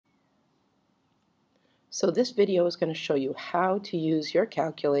So this video is going to show you how to use your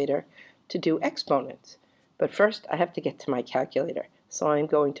calculator to do exponents. But first I have to get to my calculator. So I'm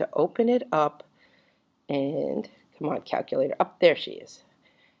going to open it up and, come on calculator, up there she is.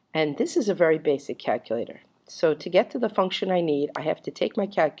 And this is a very basic calculator. So to get to the function I need, I have to take my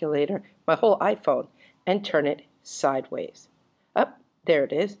calculator, my whole iPhone, and turn it sideways. Up, there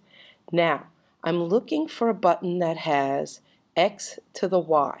it is. Now, I'm looking for a button that has x to the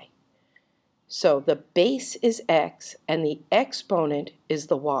y. So the base is x and the exponent is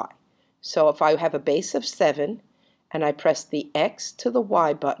the y. So if I have a base of 7 and I press the x to the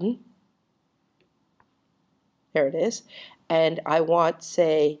y button, there it is, and I want,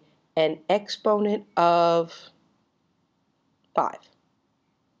 say, an exponent of 5.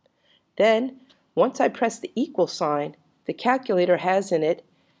 Then, once I press the equal sign, the calculator has in it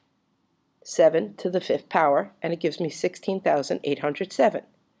 7 to the 5th power, and it gives me 16,807.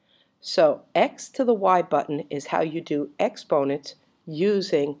 So x to the y button is how you do exponents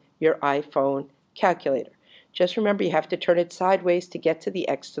using your iPhone calculator. Just remember you have to turn it sideways to get to the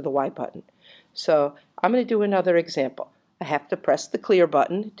x to the y button. So I'm going to do another example. I have to press the clear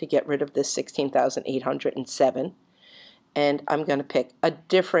button to get rid of this 16,807, and I'm going to pick a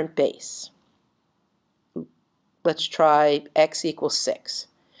different base. Let's try x equals 6.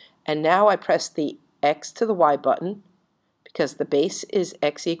 And now I press the x to the y button, because the base is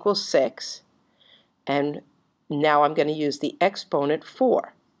x equals 6, and now I'm going to use the exponent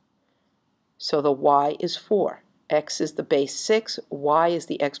 4. So the y is 4. X is the base 6, y is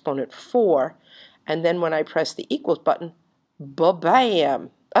the exponent 4, and then when I press the equals button,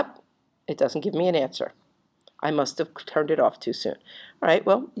 ba-bam! Up, it doesn't give me an answer. I must have turned it off too soon. All right,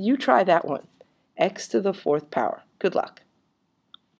 well, you try that one. X to the 4th power. Good luck.